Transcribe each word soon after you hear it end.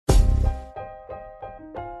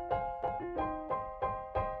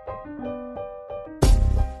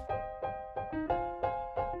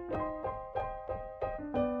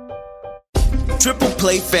Triple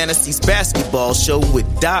Play Fantasies basketball show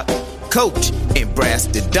with Doc, Coach, and Brass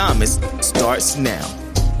Damas starts now.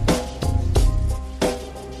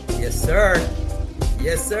 Yes, sir.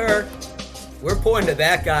 Yes, sir. We're pointing to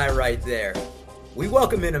that guy right there. We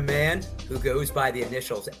welcome in a man who goes by the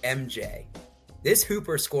initials MJ. This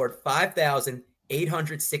Hooper scored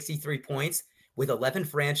 5,863 points with 11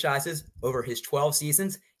 franchises over his 12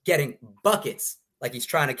 seasons, getting buckets like he's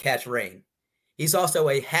trying to catch rain. He's also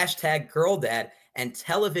a hashtag girl dad and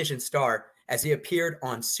television star as he appeared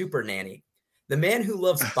on Super Nanny. The man who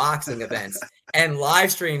loves boxing events and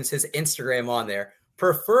live streams his Instagram on there,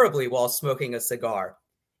 preferably while smoking a cigar.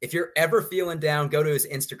 If you're ever feeling down, go to his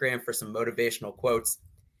Instagram for some motivational quotes.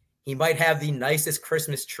 He might have the nicest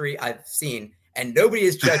Christmas tree I've seen, and nobody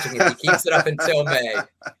is judging if he keeps it up until May.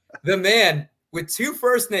 The man with two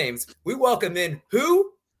first names, we welcome in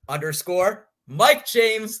Mike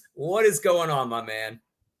James. What is going on, my man?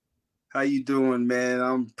 How you doing, man?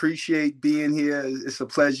 I appreciate being here. It's a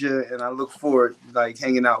pleasure, and I look forward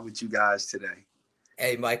hanging out with you guys today.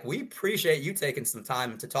 Hey, Mike, we appreciate you taking some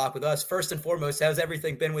time to talk with us. First and foremost, how's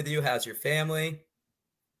everything been with you? How's your family?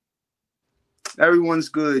 Everyone's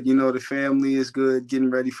good. The family is good,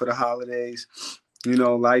 getting ready for the holidays.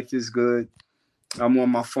 Life is good. I'm on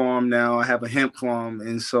my farm now. I have a hemp farm,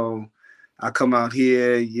 and so I come out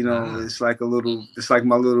here, it's like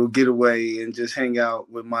my little getaway and just hang out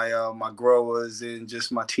with my my growers and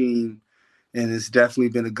just my team. And it's definitely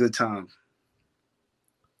been a good time.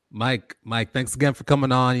 Mike, thanks again for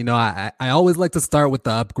coming on. I always like to start with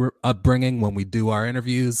the upbringing when we do our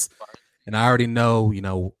interviews. And I already know,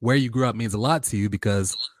 where you grew up means a lot to you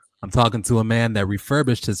because I'm talking to a man that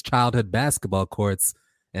refurbished his childhood basketball courts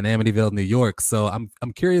in Amityville, New York. So I'm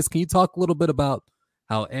curious, can you talk a little bit about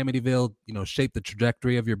how Amityville, shaped the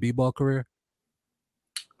trajectory of your b-ball career?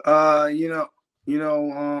 A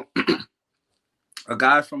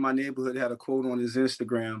guy from my neighborhood had a quote on his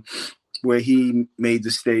Instagram where he made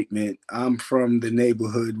the statement, I'm from the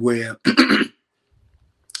neighborhood where,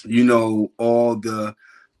 all the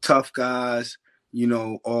tough guys,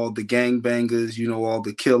 all the gangbangers, all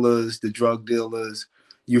the killers, the drug dealers,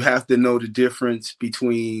 you have to know the difference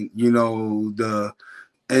between,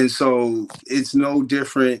 and so it's no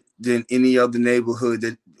different than any other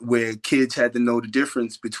neighborhood where kids had to know the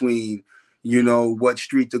difference between, what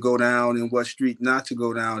street to go down and what street not to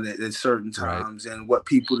go down at certain times, right, and what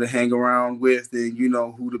people to hang around with and,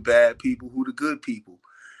 who the bad people, who the good people.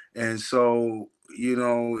 And so,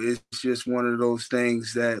 it's just one of those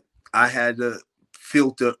things that I had to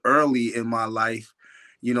filter early in my life,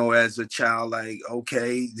 as a child,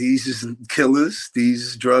 okay, these is killers, these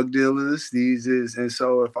is drug dealers, and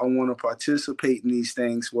so if I want to participate in these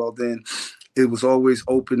things, well, then it was always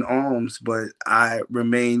open arms, but I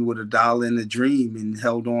remained with $1 and a dream and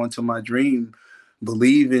held on to my dream,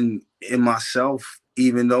 believing in myself,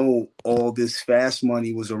 even though all this fast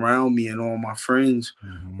money was around me and all my friends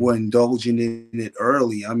were indulging in it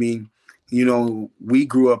early. I mean, we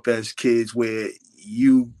grew up as kids where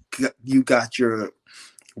you got your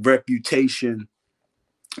reputation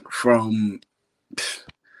from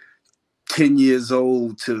 10 years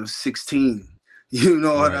old to 16.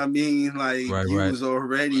 What I mean? You was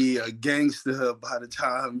already a gangster by the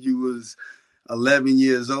time you was 11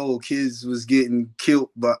 years old. Kids was getting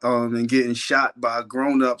killed by and getting shot by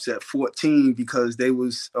grown-ups at 14 because they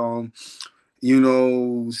was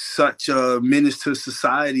such a menace to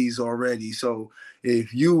societies already. So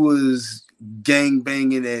if you was gang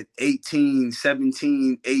banging at 18,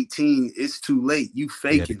 17, 18, it's too late. You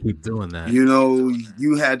faking. You keep doing that.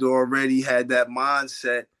 You had to already had that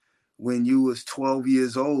mindset when you was 12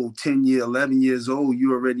 years old, 11 years old.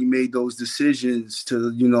 You already made those decisions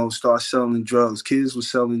to, start selling drugs. Kids were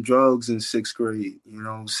selling drugs in 6th grade,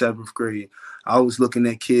 7th grade. I was looking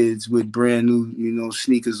at kids with brand new,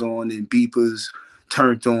 sneakers on and beepers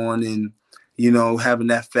turned on and, having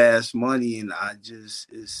that fast money. And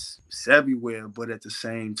it's everywhere. But at the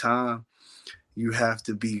same time, you have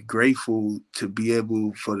to be grateful to be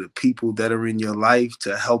able for the people that are in your life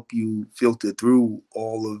to help you filter through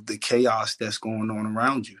all of the chaos that's going on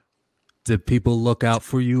around you. Did people look out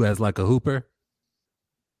for you as like a hooper?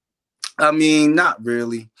 I mean, not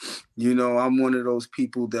really. I'm one of those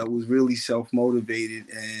people that was really self-motivated,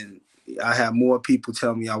 and I had more people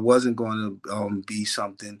tell me I wasn't going to be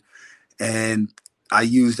something. And I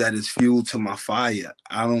use that as fuel to my fire.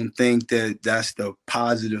 I don't think that that's the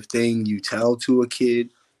positive thing you tell to a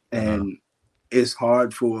kid. And it's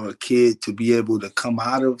hard for a kid to be able to come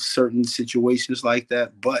out of certain situations like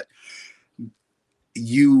that. But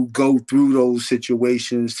you go through those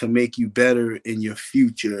situations to make you better in your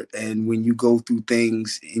future. And when you go through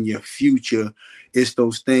things in your future, it's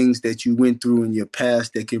those things that you went through in your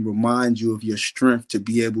past that can remind you of your strength to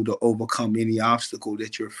be able to overcome any obstacle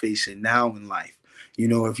that you're facing now in life. You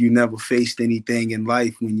know, if you never faced anything in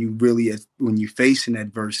life, when you face an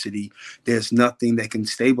adversity, there's nothing that can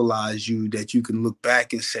stabilize you that you can look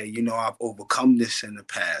back and say, you know, I've overcome this in the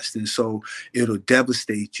past. And so it'll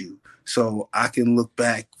devastate you. So I can look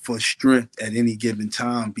back for strength at any given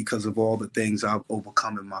time because of all the things I've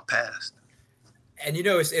overcome in my past. And you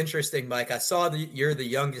know, it's interesting, Mike. I saw you're the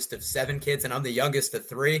youngest of 7 kids and I'm the youngest of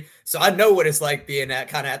 3. So I know what it's like being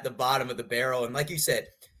at the bottom of the barrel. And like you said,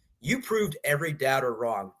 you proved every doubter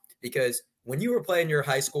wrong, because when you were playing your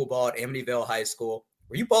high school ball at Amityville High School,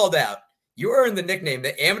 where you balled out, you earned the nickname,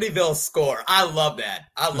 the Amityville Score. I love that.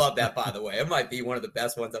 By the way. It might be one of the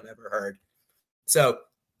best ones I've ever heard. So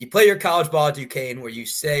you play your college ball at Duquesne, where you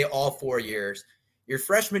stay all 4 years. Your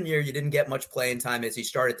freshman year, you didn't get much playing time as you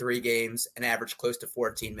started 3 games and averaged close to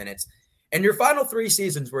 14 minutes. And your final 3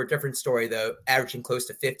 seasons were a different story, though, averaging close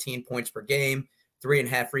to 15 points per game,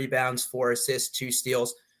 3.5 rebounds, 4 assists, 2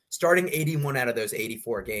 steals, starting 81 out of those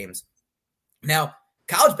 84 games. Now,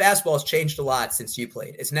 college basketball has changed a lot since you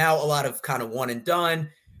played. It's now a lot of kind of one and done.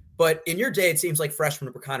 But in your day, it seems like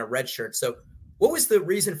freshmen were kind of redshirts. So what was the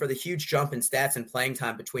reason for the huge jump in stats and playing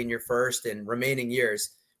time between your first and remaining years?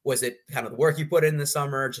 Was it kind of the work you put in the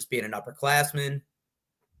summer, just being an upperclassman?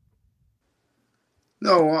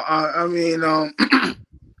 No, I mean,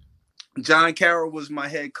 John Carroll was my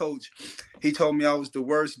head coach. He told me I was the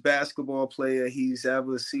worst basketball player he's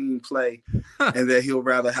ever seen play, and that he'll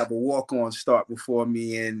rather have a walk-on start before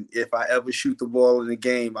me. And if I ever shoot the ball in the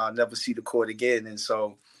game, I'll never see the court again. And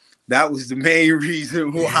so that was the main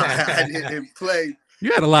reason why I didn't play.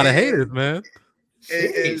 You had a lot of haters, man.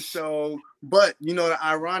 And so, but, you know, the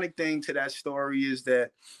ironic thing to that story is that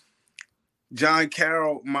John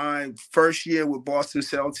Carroll, my first year with Boston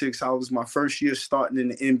Celtics, I was my first year starting in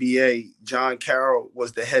the NBA. John Carroll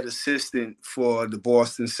was the head assistant for the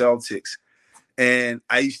Boston Celtics, and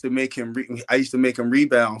I used to make him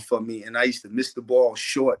rebound for me, and I used to miss the ball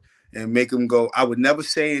short and make him go. I would never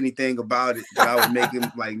say anything about it, but I would make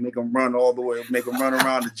him run all the way, make him run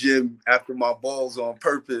around the gym after my balls on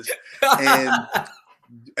purpose.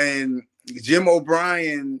 And Jim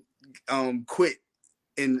O'Brien quit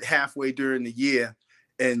in halfway during the year,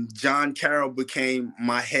 and John Carroll became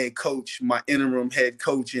my head coach, my interim head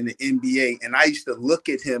coach in the NBA. And I used to look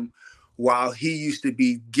at him while he used to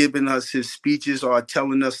be giving us his speeches or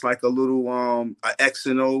telling us like a little a X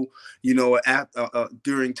and O, you know,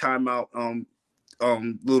 during timeout,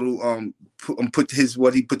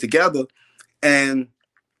 what he put together. And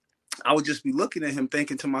I would just be looking at him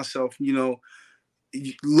thinking to myself, you know,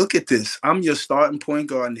 look at this. I'm your starting point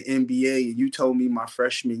guard in the NBA, and you told me my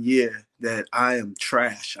freshman year that I am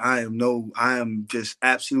trash. I am just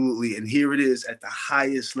absolutely, and here it is at the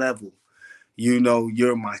highest level. You know,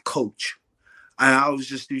 you're my coach. And I was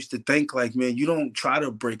just used to think like, man, you don't try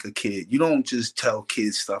to break a kid. You don't just tell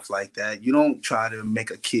kids stuff like that. You don't try to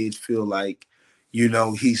make a kid feel like, you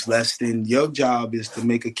know, he's less than. Your job is to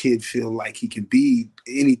make a kid feel like he can be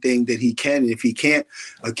anything that he can. And if he can't,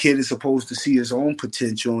 a kid is supposed to see his own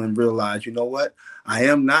potential and realize, you know what, I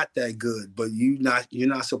am not that good. But you're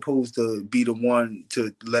not supposed to be the one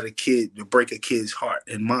to break a kid's heart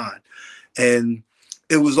and mind. And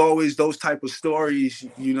it was always those type of stories,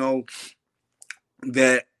 you know,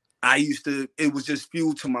 that it was just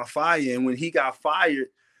fuel to my fire. And when he got fired,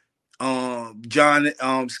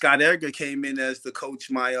 Scott Edgar came in as the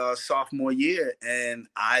coach my sophomore year, and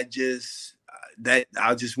I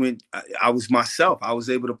was myself. I was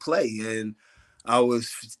able to play, and I was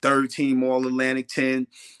third team All-Atlantic 10.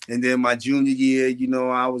 And then my junior year, you know,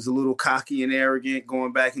 I was a little cocky and arrogant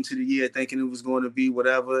going back into the year thinking it was going to be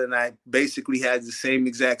whatever. And I basically had the same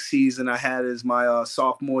exact season I had as my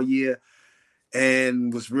sophomore year,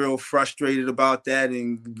 and was real frustrated about that,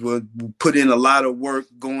 and would put in a lot of work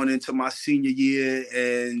going into my senior year.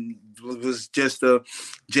 And was just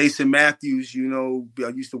Jason Matthews, you know, I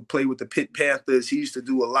used to play with the Pitt Panthers. He used to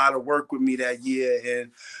do a lot of work with me that year.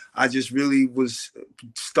 And I just really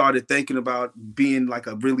started thinking about being like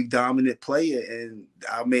a really dominant player. And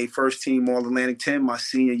I made first team All-Atlantic 10 my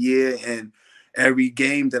senior year. And every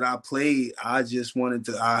game that I played, I just wanted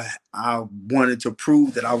to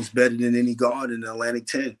prove that I was better than any guard in the Atlantic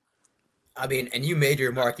 10. I mean, and you made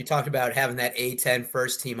your mark. You talked about having that A-10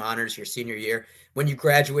 first team honors your senior year. When you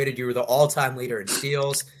graduated, you were the all-time leader in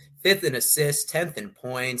steals, 5th in assists, 10th in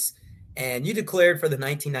points, and you declared for the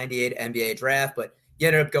 1998 NBA draft, but you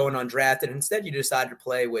ended up going undrafted. Instead, you decided to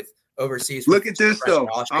play with overseas. Look at this though.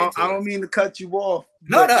 I I don't mean to cut you off.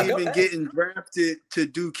 No, but even getting drafted to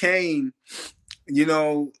Duquesne, you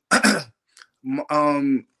know,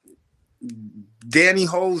 Danny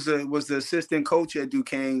Holzer was the assistant coach at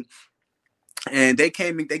Duquesne, and they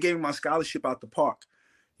gave me my scholarship out the park.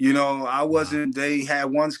 You know, I wasn't, they had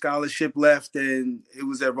one scholarship left and it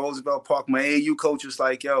was at Roosevelt Park. My AAU coach was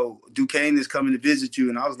like, yo, Duquesne is coming to visit you.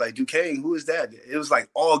 And I was like, Duquesne, who is that? It was like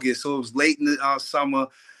August. So it was late in the summer.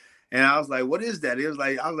 And I was like, what is that? I was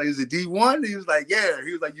like, is it D1? He was like, yeah.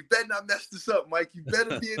 He was like, you better not mess this up, Mike. You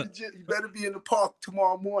better be in the gym. You better be in the park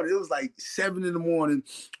tomorrow morning. It was like 7 a.m.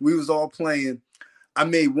 We was all playing. I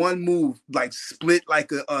made one move, like split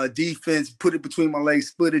like a defense, put it between my legs,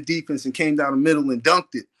 split a defense, and came down the middle and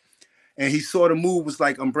dunked it. And he saw the move, was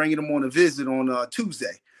like, I'm bringing him on a visit on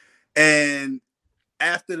Tuesday. And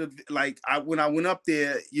after when I went up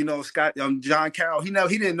there, you know, John Carroll, he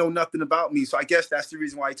didn't know nothing about me. So I guess that's the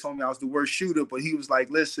reason why he told me I was the worst shooter. But he was like,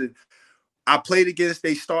 listen, I played against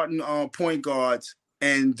they starting point guards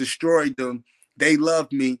and destroyed them. They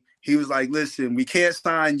loved me. He was like, listen, we can't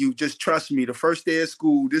sign you. Just trust me. The first day of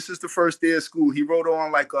school, this is the first day of school. He wrote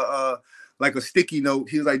on like a sticky note.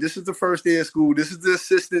 He was like, this is the first day of school. This is the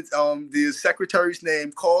assistant, the secretary's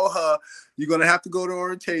name. Call her. You're going to have to go to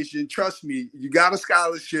orientation. Trust me. You got a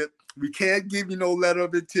scholarship. We can't give you no letter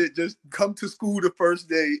of intent. Just come to school the first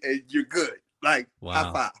day and you're good. Like,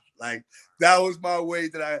 high five. Like, that was my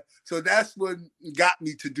way so that's what got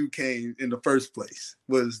me to Duquesne in the first place,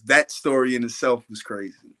 was that story in itself was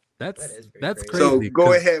crazy. That's crazy. So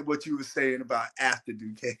go ahead, what you were saying about after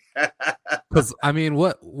Duquesne. Because I mean,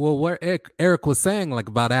 what Eric was saying, like,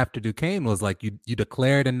 about after Duquesne was like you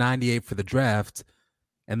declared in '98 for the draft,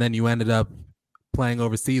 and then you ended up playing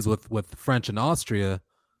overseas with French and Austria.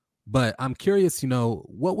 But I'm curious, you know,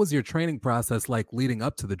 what was your training process like leading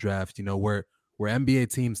up to the draft? You know, were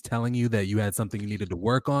NBA teams telling you that you had something you needed to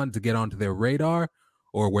work on to get onto their radar,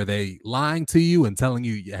 or were they lying to you and telling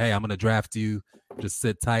you, hey, I'm going to draft you, just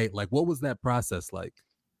sit tight? Like, what was that process like?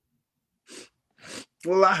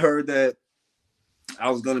 Well, I heard that I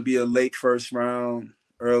was going to be a late first round,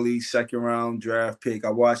 early second round draft pick. I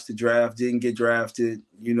watched the draft, didn't get drafted.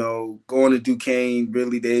 You know, going to Duquesne,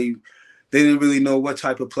 really, they didn't really know what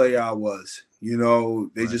type of player I was. You know,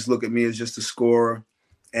 they just look at me as just a scorer,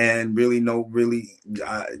 and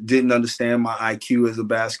I didn't understand my IQ as a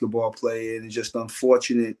basketball player. And it's just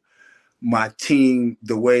unfortunate the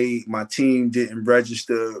way my team didn't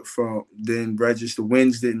register,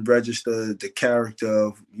 wins didn't register the character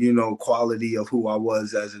of, you know, quality of who I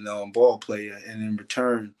was as a ball player. And in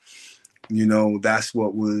return, you know, that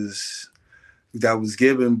was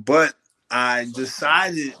given. But I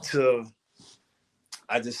decided,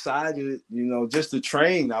 you know, just to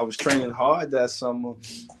train. I was training hard that summer,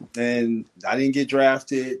 and I didn't get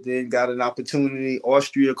drafted. Then got an opportunity.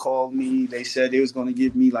 Austria called me. They said they was going to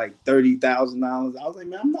give me like $30,000. I was like,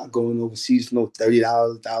 man, I'm not going overseas for no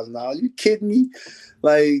 $30,000, $1,000. You kidding me?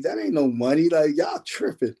 Like, that ain't no money. Like, y'all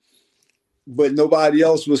tripping. But nobody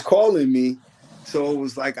else was calling me. So it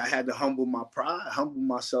was like I had to humble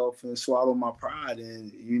myself and swallow my pride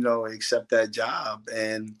and, you know, accept that job.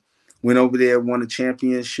 And went over there, won a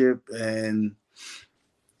championship, and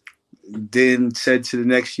then said to the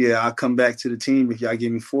next year, I'll come back to the team if y'all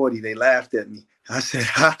give me 40. They laughed at me. I said,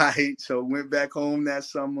 all right. So went back home that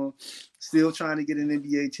summer, still trying to get an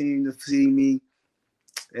NBA team to see me.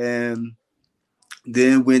 And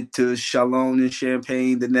then went to Chalon in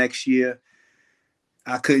Champaign the next year.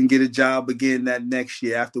 I couldn't get a job again that next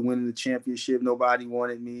year. After winning the championship, nobody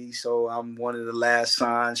wanted me, so I'm one of the last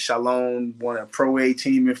signed. Chalon won a Pro A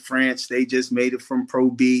team in France. They just made it from Pro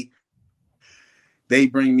B. They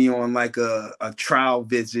bring me on like a trial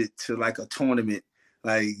visit to like a tournament.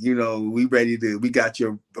 Like, you know, we got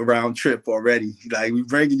your round trip already. Like, we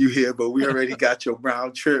bringing you here, but we already got your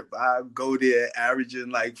round trip. I go there averaging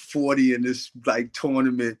like 40 in this like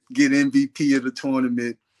tournament, get MVP of the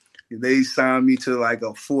tournament. They signed me to like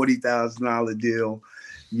a $40,000 deal.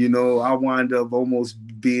 You know, I wound up almost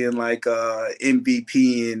being like a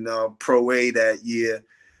MVP in Pro A that year.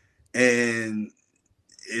 And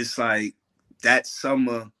it's like that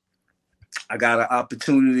summer, I got an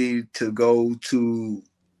opportunity to go to,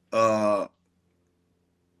 what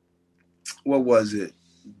was it?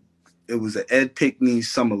 It was an Ed Pinckney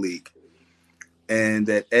Summer League. And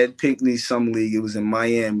that Ed Pinckney Summer League, it was in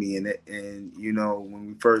Miami. And you know, when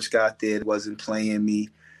we first got there, it wasn't playing me.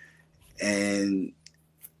 And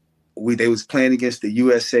they was playing against the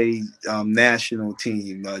USA national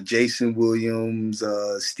team. Jason Williams,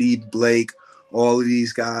 Steve Blake, all of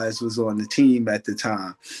these guys was on the team at the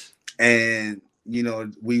time. And, you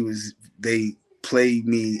know, played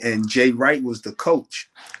me, and Jay Wright was the coach.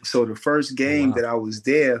 So the first game that I was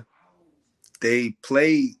there, they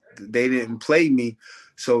didn't play me.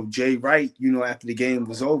 So Jay Wright, after the game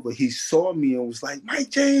was over, he saw me and was like,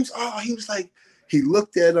 Mike James. Oh, he was like, he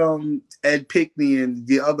looked at Ed Pickney and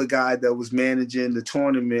the other guy that was managing the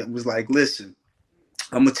tournament and was like, listen,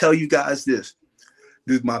 I'm gonna tell you guys this.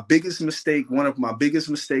 This is my biggest mistake, one of my biggest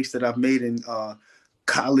mistakes that I've made in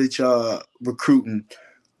college recruiting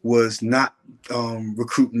was not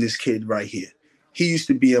recruiting this kid right here. He used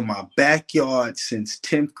to be in my backyard since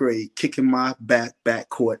 10th grade, kicking my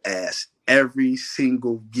backcourt ass every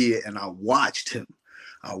single year, and I watched him.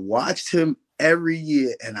 Every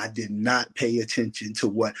year, and I did not pay attention to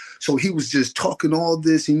what. So he was just talking all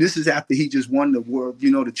this, and this is after he just won the world,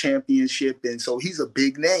 the championship, and so he's a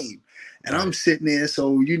big name. And I'm sitting there,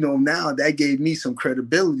 so now that gave me some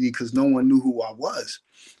credibility because no one knew who I was.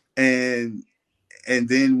 And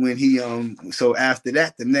then when he so after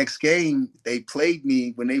that, the next game they played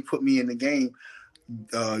me, when they put me in the game,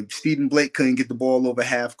 Stephen Blake couldn't get the ball over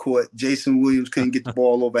half court. Jason Williams couldn't get the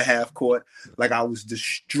ball over half court. Like, I was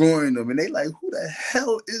destroying them. And they like, who the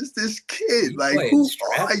hell is this kid? Like, who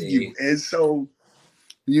are you? And so,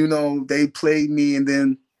 they played me, and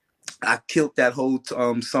then I killed that whole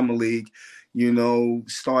summer league. They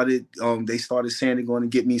started saying they're going to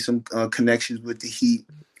get me some connections with the Heat,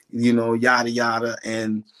 yada, yada.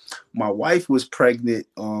 And my wife was pregnant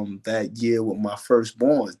that year with my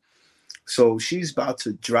firstborn. So she's about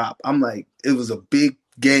to drop. I'm like, it was a big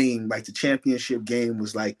game. Like, the championship game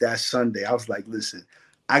was like that Sunday. I was like, listen,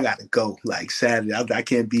 I got to go. Like, Saturday, I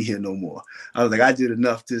can't be here no more. I was like, I did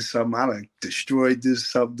enough this summer. I like destroyed this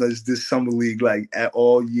summer league like at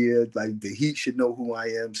all year. Like, the Heat should know who I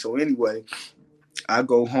am. So anyway, I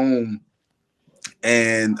go home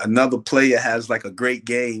and another player has like a great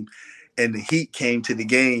game. And the Heat came to the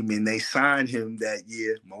game and they signed him that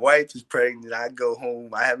year. My wife is pregnant. I go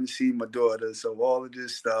home. I haven't seen my daughter. So all of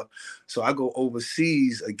this stuff. So I go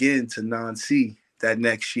overseas again to Nancy that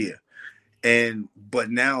next year.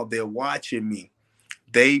 But now they're watching me.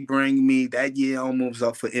 They bring me that year. I almost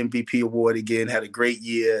up for MVP award again. Had a great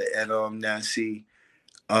year at Nancy.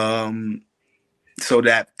 So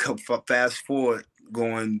that fast forward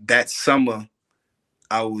going that summer,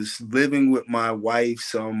 I was living with my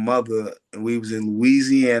wife's mother, and we was in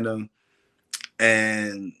Louisiana,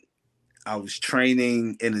 and I was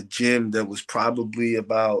training in a gym that was probably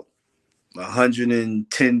about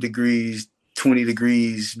 110 degrees, 20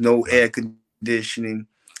 degrees, no air conditioning,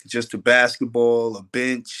 just a basketball, a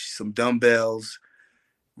bench, some dumbbells,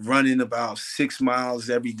 running about 6 miles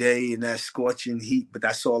every day in that scorching heat, but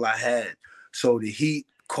that's all I had. So the Heat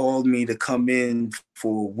called me to come in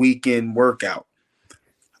for a weekend workout.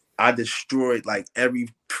 I destroyed like every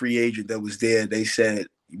free agent that was there. They said,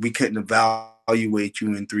 we couldn't evaluate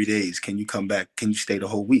you in 3 days. Can you come back? Can you stay the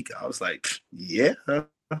whole week? I was like, yeah.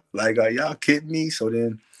 Like, are y'all kidding me? So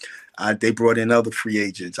then they brought in other free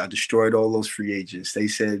agents. I destroyed all those free agents. They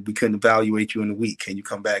said, we couldn't evaluate you in a week. Can you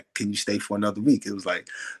come back? Can you stay for another week? It was like,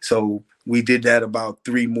 so we did that about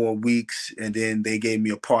 3 more weeks. And then they gave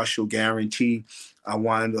me a partial guarantee. I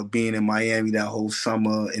wound up being in Miami that whole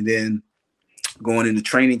summer. And then going into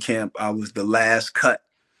training camp, I was the last cut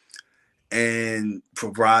and for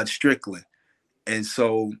Rod Strickland. And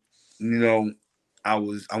so,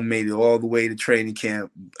 I made it all the way to training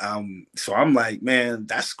camp. So I'm like, man,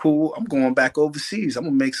 that's cool. I'm going back overseas. I'm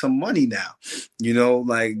gonna make some money now.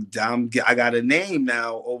 I got a name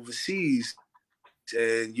now overseas.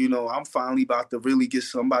 And, I'm finally about to really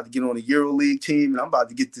I'm about to get on a EuroLeague team, and I'm about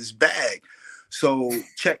to get this bag. So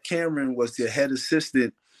Chet Cameron was the head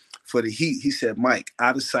assistant for the Heat. He said, Mike,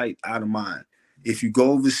 out of sight, out of mind. If you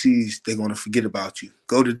go overseas, they're going to forget about you.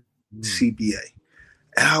 Go to CBA.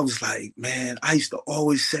 And I was like, man, I used to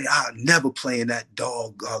always say, I'll never play in that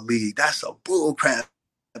dog league. That's a bullcrap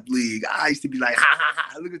league. I used to be like, ha, ha,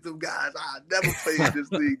 ha, look at them guys. I'll never play in this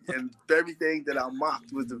league. And the very thing that I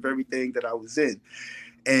mocked was the very thing that I was in.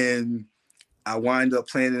 And I wind up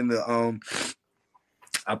playing in the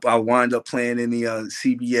I wind up playing in the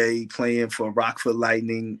CBA, playing for Rockford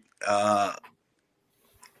Lightning.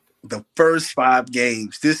 The first 5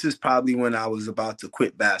 games, this is probably when I was about to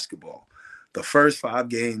quit basketball. The first 5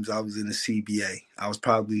 games I was in the CBA, I was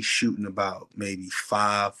probably shooting about maybe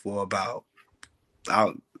 5 for about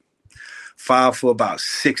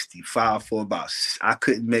 60, 5 for about, I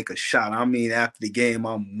couldn't make a shot. I mean, after the game,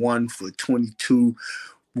 I'm 1 for 22,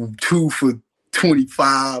 2 for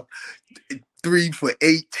 25, 3 for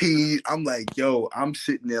 18. I'm like, yo, I'm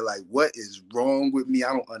sitting there like, what is wrong with me?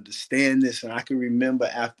 I don't understand this. And I can remember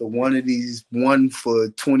after one of these 1 for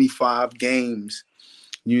 25 games,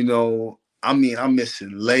 I mean, I'm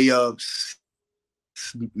missing layups,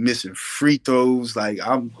 missing free throws. Like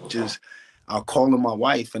I'm calling my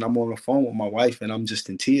wife and I'm on the phone with my wife and I'm just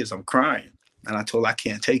in tears. I'm crying. And I told her I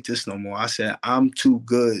can't take this no more. I said, I'm too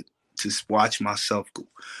good to watch myself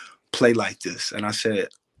play like this. And I said,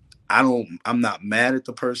 I'm not mad at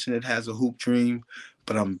the person that has a hoop dream,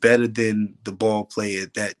 but I'm better than the ball player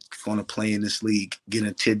that's going to play in this league, get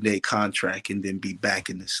a 10-day contract, and then be back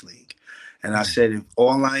in this league. And I said, if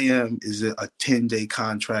all I am is a 10-day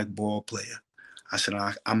contract ball player, I said,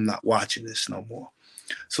 I'm not watching this no more.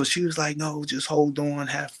 So she was like, no, just hold on,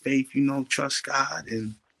 have faith, trust God.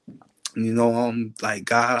 And, I'm like,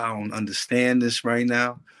 God, I don't understand this right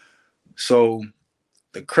now. So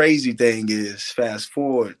the crazy thing is, fast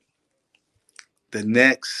forward, the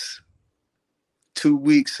next 2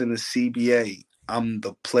 weeks in the CBA, I'm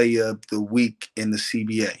the player of the week in the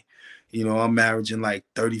CBA. I'm averaging like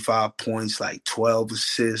 35 points, like 12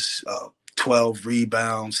 assists, 12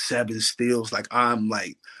 rebounds, 7 steals. Like I'm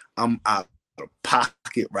out of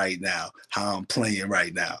pocket right now, how I'm playing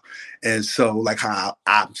right now. And so like how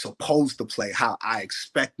I'm supposed to play, how I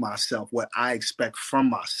expect myself, what I expect from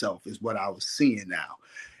myself is what I was seeing now.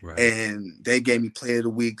 Right. And they gave me player of the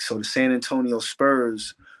week. So the San Antonio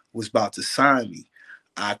Spurs was about to sign me.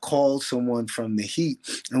 I called someone from the Heat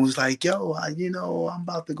and was like, yo, I'm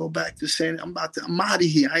about to go back to I'm out of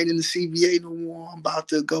here. I ain't in the CBA no more. I'm about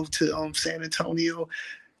to go to San Antonio.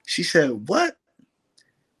 She said, what?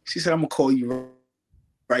 She said, I'm going to call you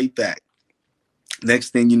right back. Next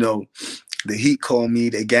thing you know, the Heat called me.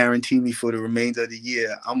 They guaranteed me for the remainder of the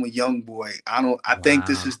year. I'm a young boy. I think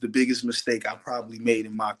this is the biggest mistake I probably made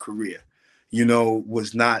in my career.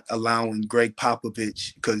 Was not allowing Greg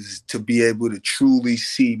Popovich to be able to truly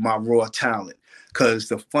see my raw talent. Because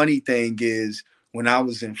the funny thing is, when I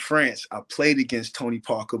was in France, I played against Tony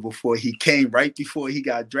Parker right before he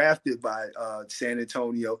got drafted by San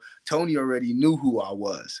Antonio. Tony already knew who I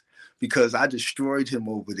was because I destroyed him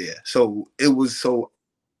over there.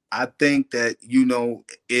 I think that,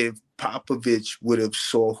 if Popovich would have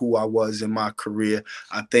saw who I was in my career,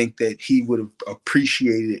 I think that he would have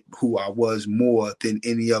appreciated who I was more than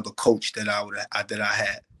any other coach that I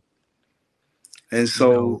had. And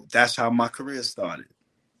so that's how my career started.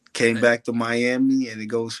 Came back to Miami, and it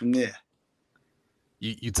goes from there.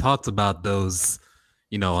 You talked about those,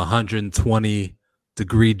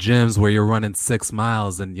 120-degree gyms where you're running 6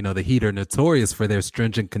 miles, and the Heat are notorious for their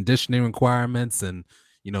stringent conditioning requirements and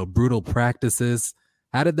brutal practices.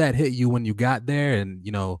 How did that hit you when you got there? And,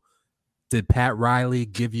 did Pat Riley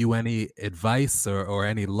give you any advice or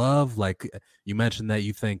any love? Like you mentioned that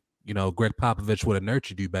you think, Greg Popovich would have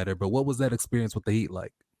nurtured you better, but what was that experience with the Heat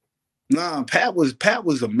like? Nah, Pat was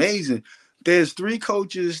amazing. There's 3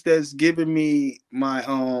 coaches that's given me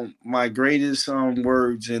my greatest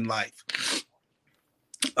words in life.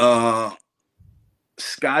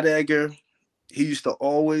 Scott Egger, he used to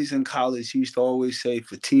always in college, say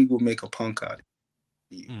fatigue will make a punk out of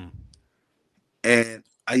you. And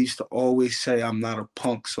I used to always say I'm not a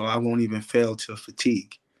punk, so I won't even fail to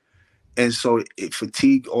fatigue. And so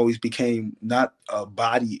fatigue always became not a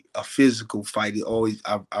physical fight.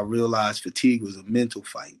 I realized fatigue was a mental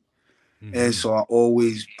fight. Mm-hmm. And so I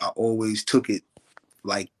always took it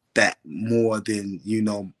like that more than,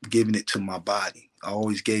 giving it to my body. I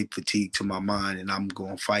always gave fatigue to my mind, and I'm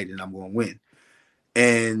going to fight and I'm going to win.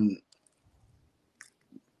 And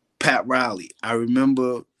Pat Riley, I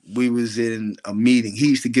remember we was in a meeting. He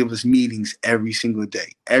used to give us meetings every single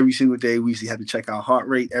day. Every single day we used to have to check our heart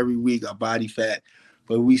rate every week, our body fat.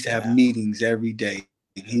 But we used to have meetings every day.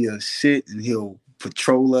 And he'll sit and he'll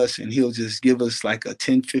patrol us and he'll just give us like a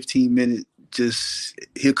 10, 15 minute,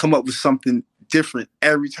 he'll come up with something different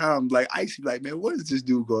every time. Like I used to be like, man, what is this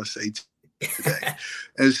dude going to say today?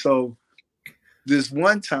 And so this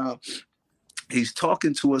one time, he's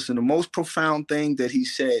talking to us, and the most profound thing that he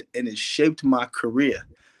said, and it shaped my career.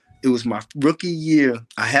 It was my rookie year.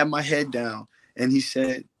 I had my head down, and he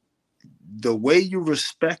said, the way you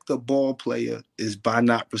respect a ball player is by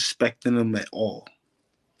not respecting them at all.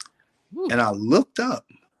 Ooh. And I looked up,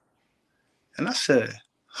 and I said,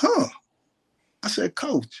 I said,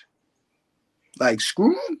 Coach, like,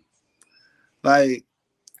 screw him? Like,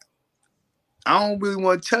 I don't really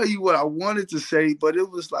want to tell you what I wanted to say, but it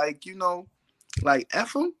was like, like,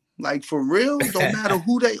 F them, like, for real, don't matter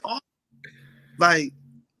who they are. Like,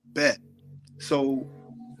 bet. So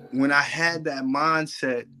when I had that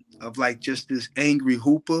mindset of, like, just this angry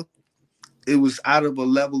hooper, it was out of a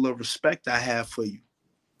level of respect I have for you.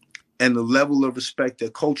 And the level of respect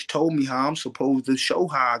that Coach told me how I'm supposed to show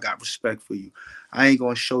how I got respect for you. I ain't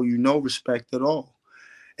going to show you no respect at all.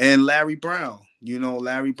 And Larry Brown, You know,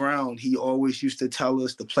 Larry Brown, he always used to tell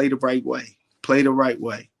us to play the right way. Play the right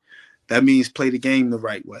way. That means play the game the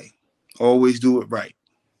right way. Always do it right.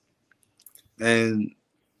 And,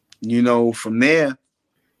 you know, from there,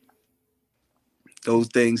 those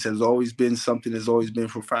things has always been something that's always been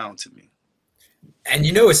profound to me. And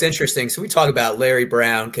you know what's interesting? So we talk about Larry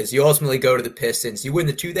Brown because you ultimately go to the Pistons. You win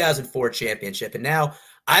the 2004 championship. And now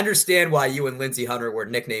I understand why you and Lindsey Hunter were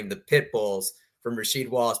nicknamed the Pit Bulls from Rasheed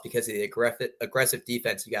Wallace because of the aggressive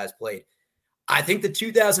defense you guys played. I think the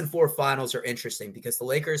 2004 finals are interesting because the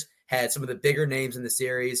Lakers had some of the bigger names in the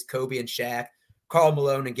series, Kobe and Shaq, Karl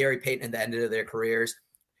Malone and Gary Payton at the end of their careers.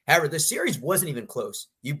 However, the series wasn't even close.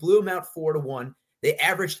 You blew them out 4-1. They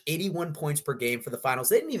averaged 81 points per game for the finals.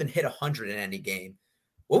 They didn't even hit 100 in any game.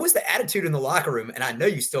 What was the attitude in the locker room? And I know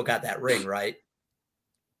you still got that ring, right?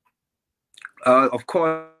 Of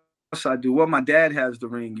course I do. Well, my dad has the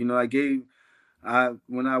ring. You know,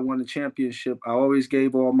 when I won the championship, I always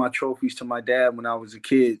gave all my trophies to my dad when I was a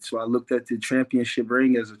kid. So I looked at the championship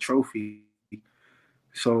ring as a trophy.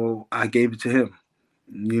 So I gave it to him.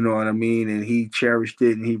 You know what I mean? And he cherished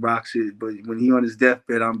it and he rocks it. But when he on his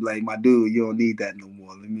deathbed, I'm like, my dude, you don't need that no more.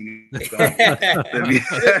 Let me go to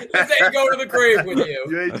the grave with you.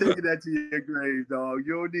 You ain't taking that to your grave, dog.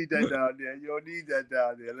 You don't need that down there. You don't need that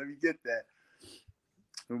down there. Let me get that.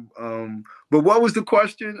 But what was the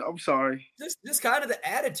question? I'm sorry. Just kind of the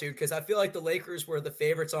attitude, because I feel like the Lakers were the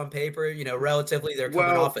favorites on paper. You know, relatively, they're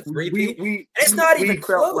coming off a three-peat. It's not even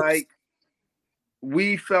close.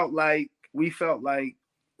 We felt like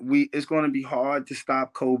it's going to be hard to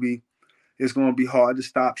stop Kobe. It's going to be hard to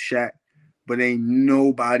stop Shaq, but ain't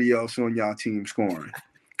nobody else on y'all team scoring.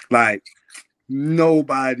 Like,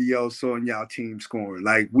 nobody else on y'all team scoring.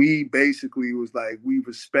 Like, we basically was like, we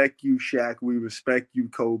respect you, Shaq. We respect you,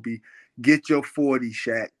 Kobe. Get your 40,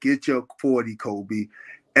 Shaq. Get your 40, Kobe.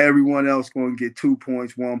 Everyone else going to get 2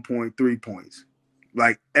 points, 1 point, 3 points.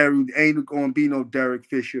 Like, ain't going to be no Derek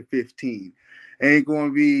Fisher 15. Ain't going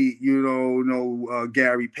to be, no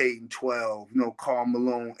Gary Payton 12, no Karl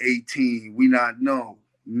Malone 18.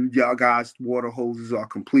 Y'all guys' water hoses are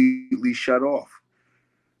completely shut off.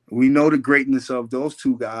 We know the greatness of those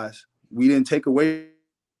two guys. We didn't take away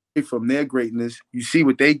from their greatness. You see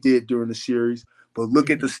what they did during the series, but look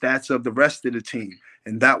at the stats of the rest of the team,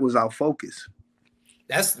 and that was our focus.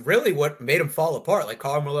 That's really what made them fall apart. Like,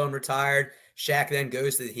 Karl Malone retired, Shaq then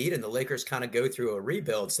goes to the Heat, and the Lakers kind of go through a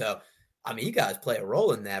rebuild. So, I mean, you guys play a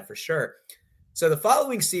role in that for sure. So the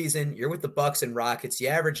following season, you're with the Bucks and Rockets. You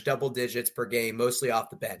average double digits per game, mostly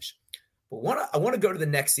off the bench. But I want to go to the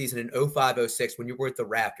next season in 05-06 when you were with the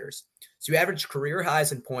Raptors. So you average career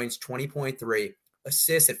highs in points, 20.3,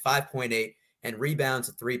 assists at 5.8, and rebounds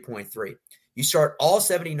at 3.3. You start all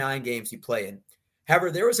 79 games you play in.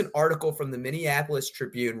 However, there was an article from the Minneapolis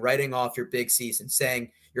Tribune writing off your big season,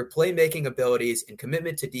 saying your playmaking abilities and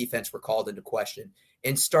commitment to defense were called into question,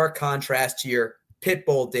 in stark contrast to your Pit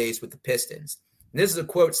Bull days with the Pistons. And this is a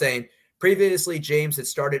quote saying, previously James had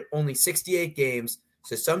started only 68 games,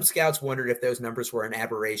 so some scouts wondered if those numbers were an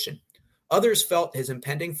aberration. Others felt his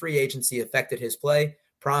impending free agency affected his play,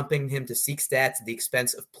 prompting him to seek stats at the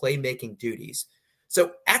expense of playmaking duties.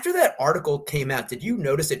 So after that article came out, did you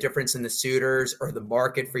notice a difference in the suitors or the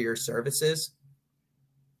market for your services?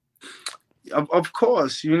 Of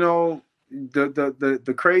course. The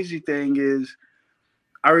crazy thing is,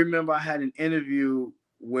 I remember I had an interview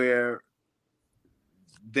where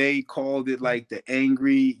they called it like the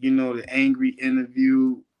angry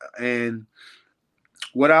interview. And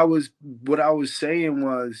what I was saying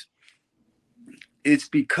was, it's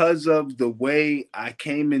because of the way I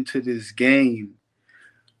came into this game.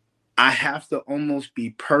 I have to almost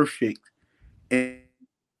be perfect in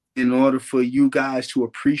order for you guys to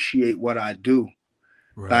appreciate what I do.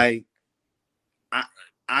 Right. Like,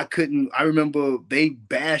 I remember they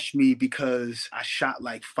bashed me because I shot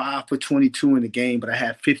like 5 for 22 in the game, but I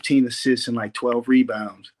had 15 assists and like 12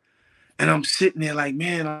 rebounds. And I'm sitting there like,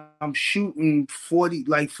 man, I'm shooting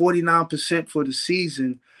 49% for the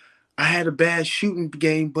season. I had a bad shooting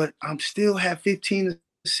game, but I'm still have 15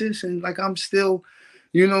 assists and like I'm still,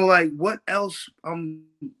 like what else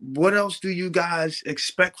do you guys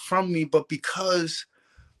expect from me? But because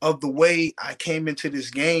of the way I came into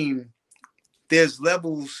this game, there's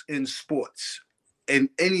levels in sports. In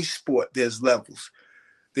any sport, there's levels.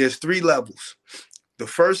 There's 3 levels. The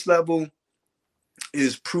first level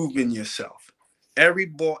is proving yourself. Every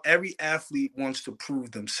athlete wants to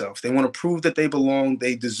prove themselves. They want to prove that they belong.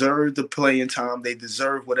 They deserve the playing time. They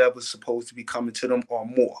deserve whatever's supposed to be coming to them or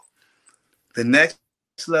more. The next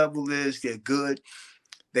level is they're good.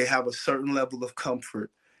 They have a certain level of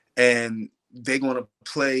comfort. And they're gonna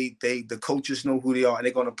play. The coaches know who they are, and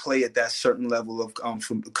they're gonna play at that certain level of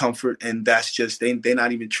comfort. And that's just they're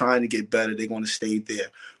not even trying to get better. They're gonna stay there,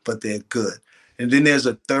 but they're good. And then there's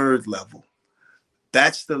a third level.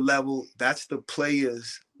 That's the level. That's the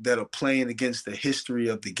players that are playing against the history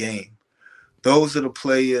of the game. Those are the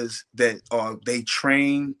players that they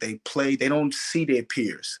train, they play, they don't see their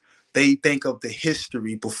peers. They think of the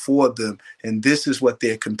history before them, and this is what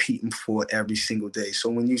they're competing for every single day. So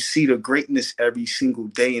when you see the greatness every single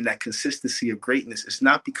day and that consistency of greatness, it's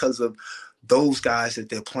not because of those guys that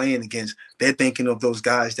they're playing against. They're thinking of those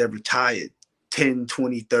guys that retired 10,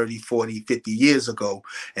 20, 30, 40, 50 years ago,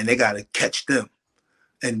 and they got to catch them.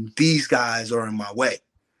 And these guys are in my way.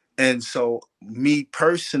 And so me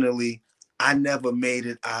personally, I never made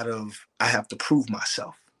it out of, I have to prove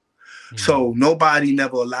myself. So nobody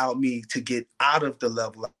never allowed me to get out of the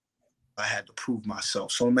level I had to prove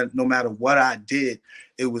myself. So no matter what I did,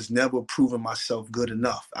 it was never proving myself good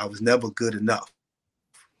enough. I was never good enough.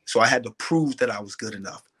 So I had to prove that I was good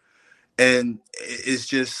enough. And it's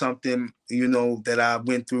just something, that I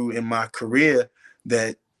went through in my career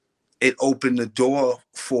that it opened the door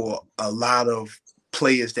for a lot of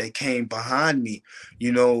players that came behind me,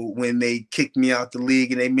 when they kicked me out the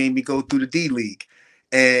league and they made me go through the D League.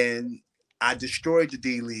 And I destroyed the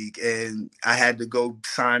D League and I had to go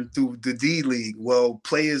sign through the D League. Well,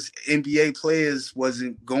 NBA players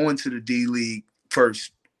wasn't going to the D League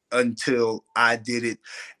first until I did it.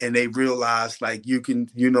 And they realized you can,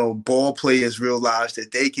 ball players realize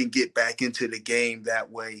that they can get back into the game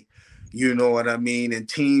that way. You know what I mean? And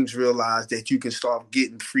teams realize that you can start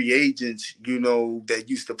getting free agents, that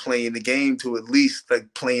used to play in the game to at least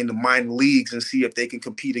play in the minor leagues and see if they can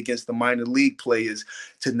compete against the minor league players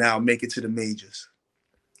to now make it to the majors.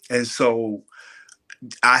 And so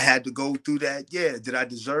I had to go through that. Yeah. Did I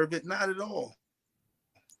deserve it? Not at all.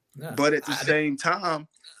 No, but at the same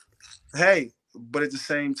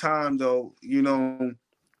time, though,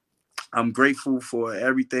 I'm grateful for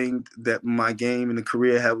everything that my game and the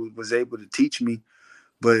career was able to teach me,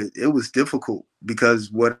 but it was difficult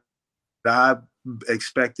because what I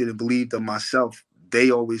expected and believed of myself,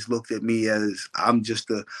 they always looked at me as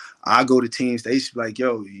I go to teams, they used to be like,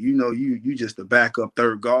 yo, you just a backup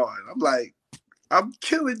third guard. I'm like, I'm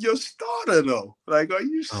killing your starter though. Like, are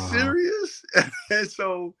you serious? And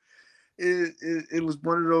so it was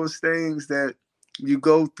one of those things that you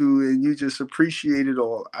go through and you just appreciate it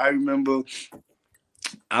all. I remember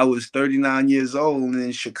I was 39 years old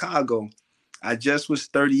in Chicago. I just was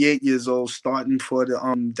 38 years old starting for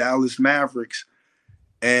the Dallas Mavericks.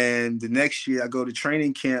 And the next year I go to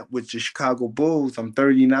training camp with the Chicago Bulls. I'm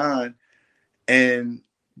 39. And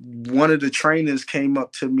one of the trainers came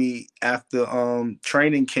up to me after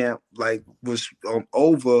training camp, was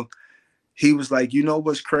over. He was like, you know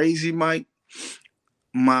what's crazy, Mike?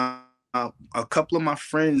 A couple of my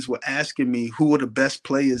friends were asking me who were the best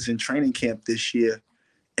players in training camp this year.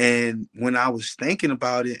 And when I was thinking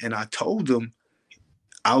about it and I told them,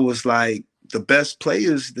 I was like, the best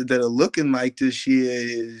players that are looking like this year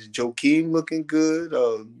is Joakim looking good,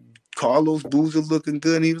 Carlos Boozer looking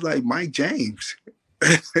good. And he was like, Mike James.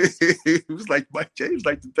 He was like, Mike James,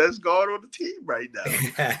 like the best guard on the team right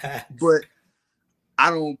now. But I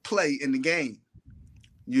don't play in the game.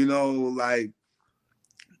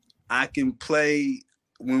 I can play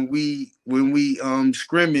when we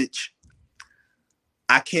scrimmage.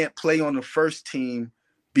 I can't play on the first team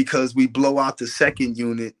because we blow out the second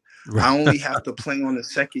unit. Right. I only have to play on the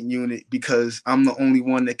second unit because I'm the only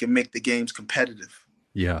one that can make the games competitive.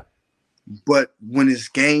 Yeah. But when it's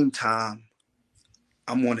game time,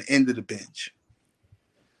 I'm on the end of the bench.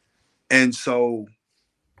 And so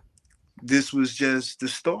this was just the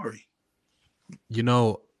story.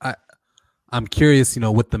 I'm curious,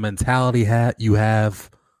 with the mentality you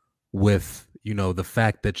have with, the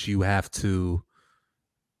fact that you have to,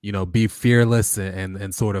 be fearless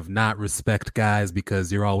and sort of not respect guys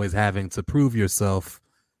because you're always having to prove yourself.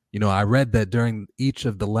 I read that during each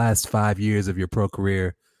of the last 5 years of your pro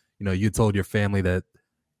career, you told your family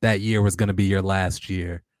that year was going to be your last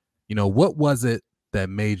year. What was it that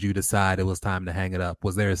made you decide it was time to hang it up?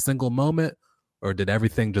 Was there a single moment? Or did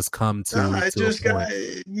everything just come to? I just got,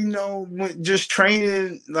 just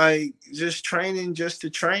training just to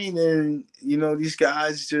train, and these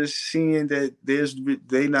guys just seeing that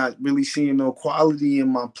they not really seeing no quality in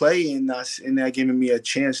my play, and they're giving me a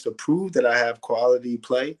chance to prove that I have quality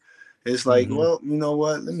play. It's like, well, you know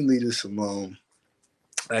what? Let me leave this alone.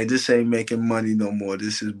 Like, this ain't making money no more.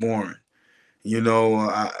 This is boring.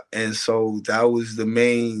 And so that was the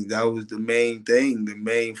main thing. The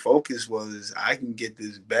main focus was I can get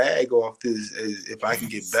this bag off this if I can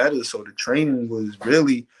get better. So the training was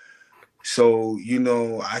really so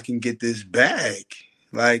I can get this bag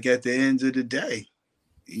like at the end of the day.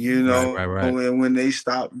 Right. And when they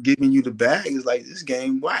stop giving you the bag, it's like this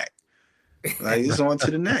game whack. Like it's on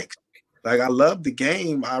to the next. Like I love the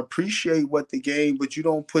game. I appreciate what the game, but you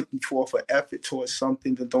don't put forth an effort towards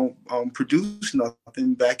something that don't produce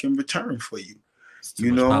nothing back in return for you.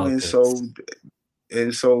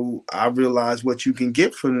 And so I realized what you can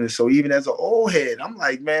get from this. So even as an old head, I'm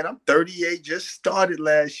like, man, I'm 38, just started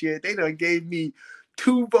last year. They done gave me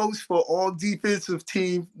 2 votes for all defensive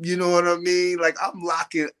team. You know what I mean? Like I'm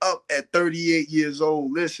locking up at 38 years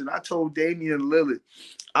old. Listen, I told Damian Lillard,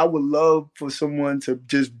 I would love for someone to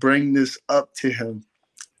just bring this up to him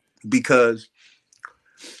because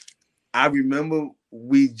I remember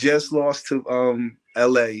we just lost to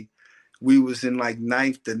LA. We was in like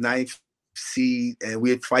the ninth seed, and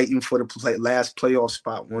we were fighting for the last playoff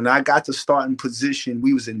spot. When I got the starting position,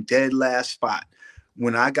 we was in dead last spot.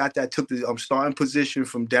 When I got that, took the starting position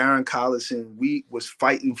from Darren Collison, we was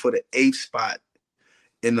fighting for the 8th spot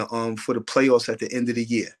in the for the playoffs at the end of the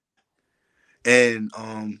year. And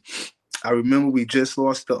I remember we just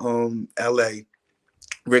lost to LA.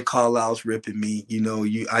 Rick Carlisle's ripping me.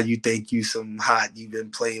 You think you some hot, you've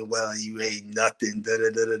been playing well, and you ain't nothing.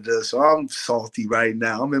 So I'm salty right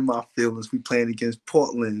now. I'm in my feelings. We playing against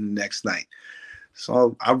Portland the next night.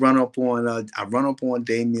 So I run up on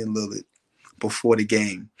Damian Lillard before the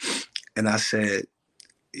game, and I said,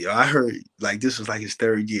 I heard like this was like his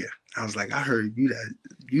 3rd year. I was like, I heard you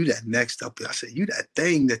that next up. I said, you that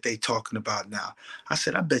thing that they talking about now. I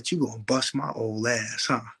said, I bet you gonna bust my old ass,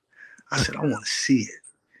 huh? I said, I want to see it.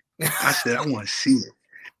 I said, I want to see it.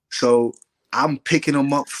 So I'm picking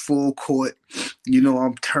them up full court.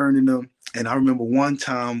 I'm turning them. And I remember one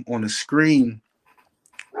time on a screen,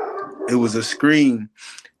 it was a screen,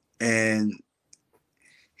 and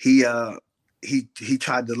he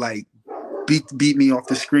tried to like beat me off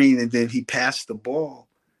the screen, and then he passed the ball.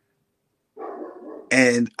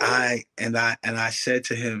 And I said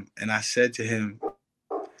to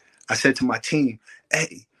my team,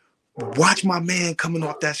 hey, watch my man coming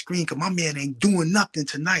off that screen, because my man ain't doing nothing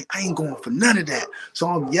tonight. I ain't going for none of that. So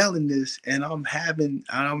I'm yelling this, and I'm having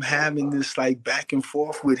this like back and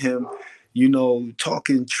forth with him,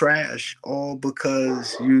 talking trash, all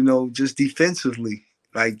because, just defensively.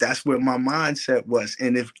 Like that's where my mindset was.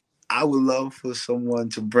 And if I would love for someone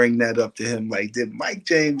to bring that up to him. Like, did Mike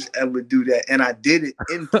James ever do that? And I did it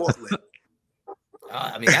in Portland.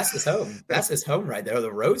 I mean, that's his home. That's his home right there,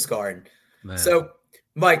 the Rose Garden. Man. So,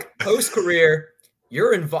 Mike, post-career,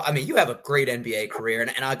 you're involved. I mean, you have a great NBA career,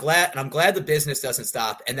 and I'm glad the business doesn't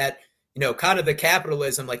stop, and that, kind of the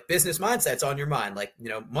capitalism, like business mindset's on your mind, like,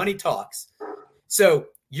 money talks. So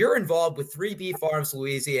you're involved with 3B Farms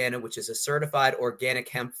Louisiana, which is a certified organic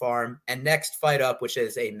hemp farm, and Next Fight Up, which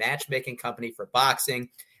is a matchmaking company for boxing,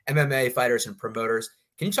 MMA fighters, and promoters.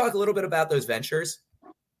 Can you talk a little bit about those ventures?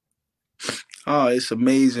 Oh, it's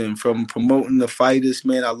amazing. From promoting the fighters,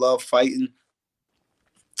 man, I love fighting.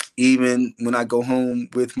 Even when I go home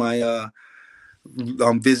with my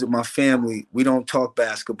visit my family, we don't talk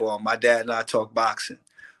basketball. My dad and I talk boxing.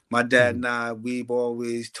 My dad and I, we've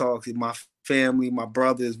always talked. My family, my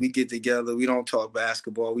brothers, we get together. We don't talk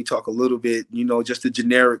basketball. We talk a little bit, just the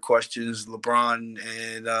generic questions, LeBron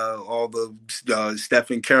and all the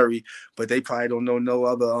Stephen Curry, but they probably don't know no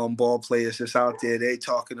other ball players that's out there. They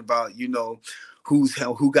talking about,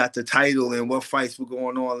 who got the title and what fights were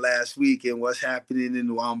going on last week and what's happening in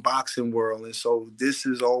the boxing world. And so this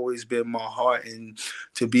has always been my heart, and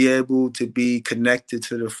to be able to be connected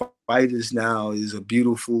to the fighters now is a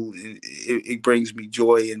beautiful, it brings me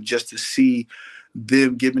joy. And just to see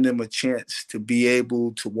them, giving them a chance to be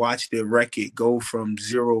able to watch their record go from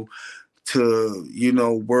 0 to,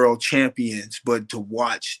 world champions, but to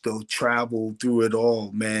watch the travel through it all,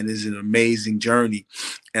 man, is an amazing journey.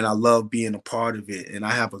 And I love being a part of it. And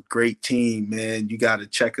I have a great team, man. You got to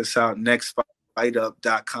check us out,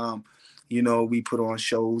 nextfightUp.com. We put on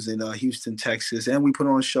shows in Houston, Texas, and we put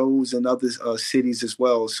on shows in other cities as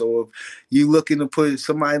well. So if you looking to put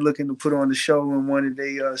on a show in one of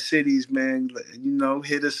their cities, man,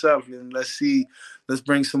 hit us up and let's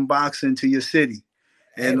bring some boxing to your city.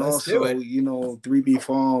 And hey, also, 3B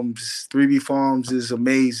Farms is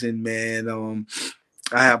amazing, man.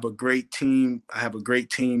 I have a great team.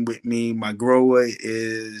 With me. My grower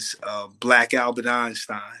is Black Albert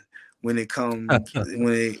Einstein. When it comes,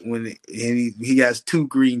 he has 2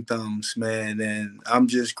 green thumbs, man. And I'm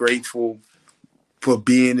just grateful for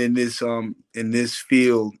being in this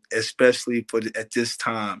field, especially at this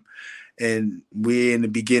time. And we're in the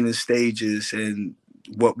beginning stages, and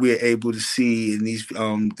what we're able to see in these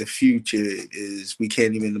the future is we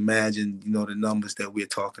can't even imagine, the numbers that we're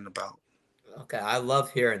talking about. Okay, I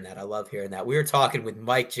love hearing that. We were talking with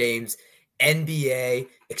Mike James, NBA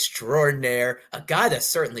extraordinaire, a guy that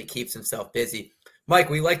certainly keeps himself busy. Mike,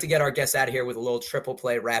 we like to get our guests out of here with a little triple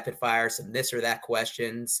play rapid fire, some this or that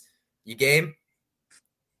questions. You game?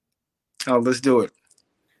 Oh, let's do it.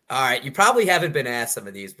 All right. You probably haven't been asked some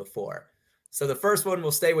of these before. So the first one,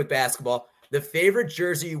 we'll stay with basketball. The favorite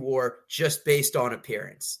jersey you wore just based on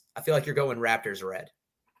appearance. I feel like you're going Raptors red.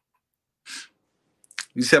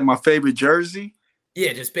 You said my favorite jersey?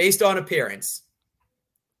 Yeah, just based on appearance.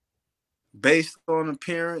 Based on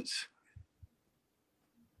appearance?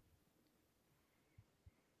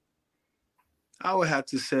 I would have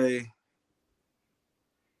to say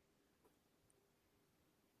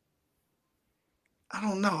I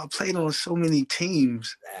don't know. I played on so many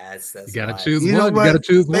teams. That's you gotta nice. choose one. You gotta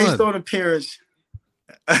choose one. Based on appearance,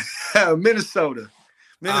 Minnesota.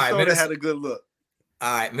 Minnesota had a good look.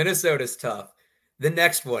 All right, Minnesota's tough. The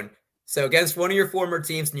next one. So against one of your former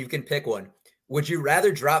teams, and you can pick one. Would you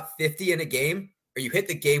rather drop 50 in a game, or you hit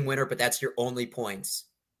the game winner, but that's your only points?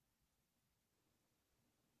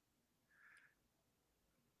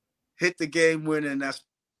 Hit the game winner, and that's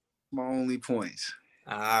my only points.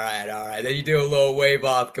 All right. Then you do a little wave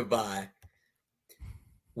off goodbye.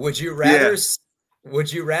 Would you rather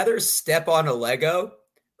step on a Lego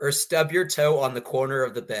or stub your toe on the corner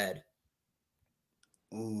of the bed?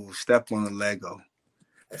 Ooh, step on a Lego.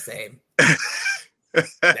 The same.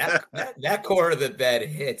 that corner of the bed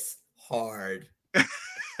hits hard.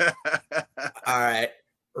 All right.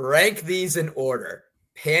 Rank these in order.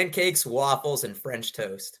 Pancakes, waffles, and French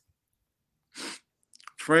toast.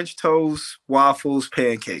 French toast, waffles,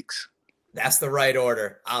 pancakes. That's the right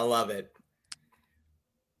order. I love it.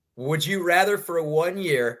 Would you rather for 1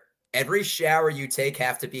 year, every shower you take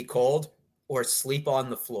have to be cold or sleep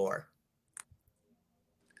on the floor?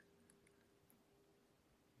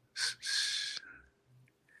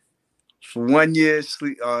 For 1 year,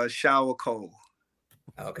 shower cold.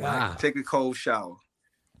 Okay. Wow. Take a cold shower.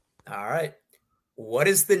 All right. What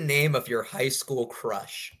is the name of your high school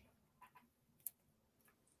crush?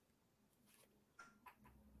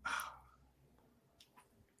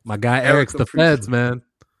 My guy Eric's the Feds, man.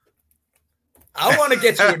 I want to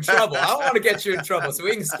get you in trouble. So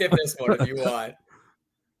we can skip this one if you want.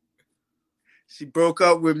 She broke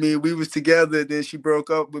up with me. We was together, then she broke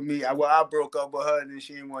up with me. I broke up with her, and then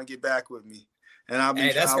she didn't want to get back with me. And I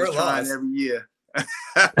was trying every year.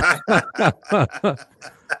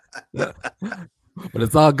 But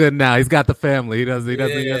it's all good now. He's got the family. He doesn't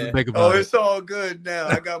think about it. Oh, it's all good now.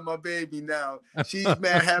 I got my baby now. She's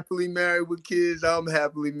happily married with kids. I'm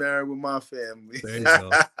happily married with my family. There you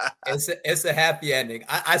go. It's a happy ending.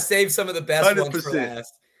 I saved some of the best 100%. Ones for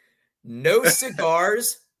last. No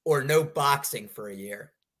cigars or no boxing for a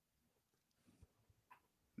year.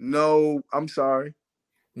 No, I'm sorry.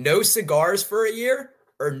 No cigars for a year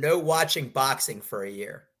or no watching boxing for a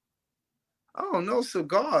year? Oh, no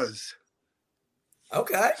cigars.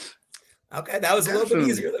 Okay. That was a little bit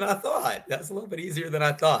easier than I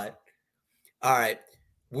thought. All right.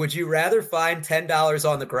 Would you rather find $10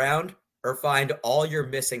 on the ground or find all your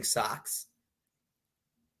missing socks?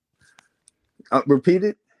 Repeat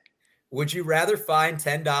it. Would you rather find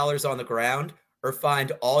 $10 on the ground or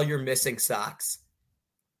find all your missing socks?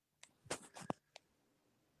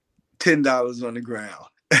 $10 on the ground.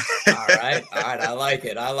 All right. I like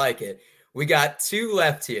it. We got two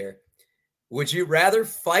left here. Would you rather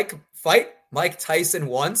fight Mike Tyson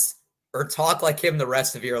once or talk like him the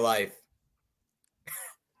rest of your life?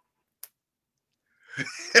 You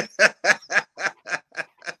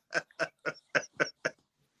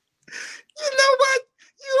know what?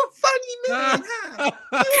 You're a funny man, huh?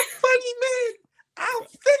 You're a funny man. I'll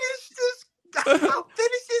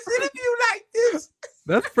finish this interview like this.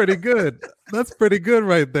 That's pretty good. That's pretty good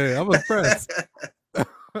right there. I'm impressed.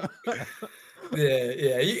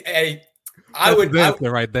 Yeah. I would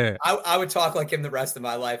right there. I would talk like him the rest of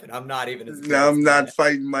my life, and I'm not even as good. No, I'm not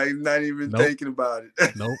fighting Mike. Not even thinking about it.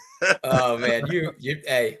 Nope. Oh man,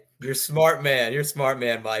 you're smart man. You're smart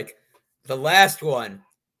man, Mike. The last one,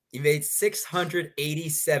 you made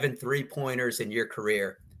 687 3-pointers in your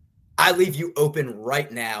career. I leave you open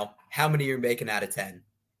right now. How many you're making out of 10?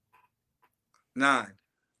 9.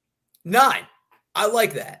 I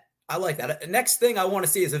like that. The next thing I want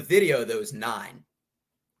to see is a video of those 9.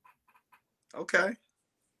 Okay.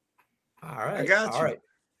 All right. I got you.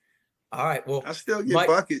 All right. Well, I still get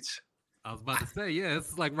buckets. I was about to say, yeah,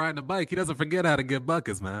 it's like riding a bike. He doesn't forget how to get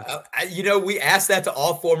buckets, man. We asked that to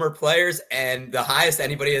all former players, and the highest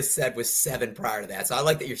anybody has said was 7 prior to that. So I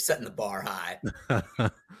like that you're setting the bar high.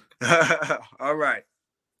 All right.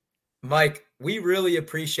 Mike, we really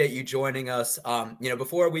appreciate you joining us.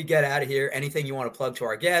 Before we get out of here, anything you want to plug to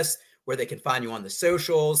our guests, where they can find you on the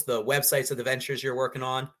socials, the websites of the ventures you're working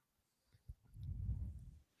on?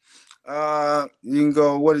 You can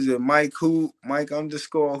go, what is it? Mike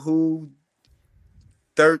 _who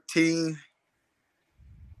 13.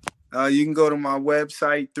 You can go to my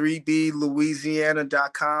website,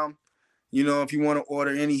 3blouisiana.com. If you want to order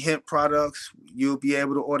any hemp products, you'll be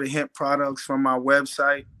able to order hemp products from my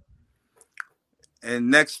website.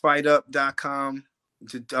 And nextfightUp.com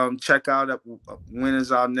to check out when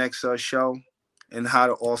is our next show and how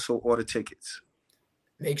to also order tickets.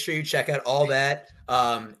 Make sure you check out all that.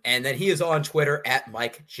 And then he is on Twitter at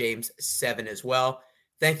MikeJames7 as well.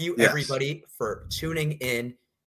 Thank you, everybody, for tuning in.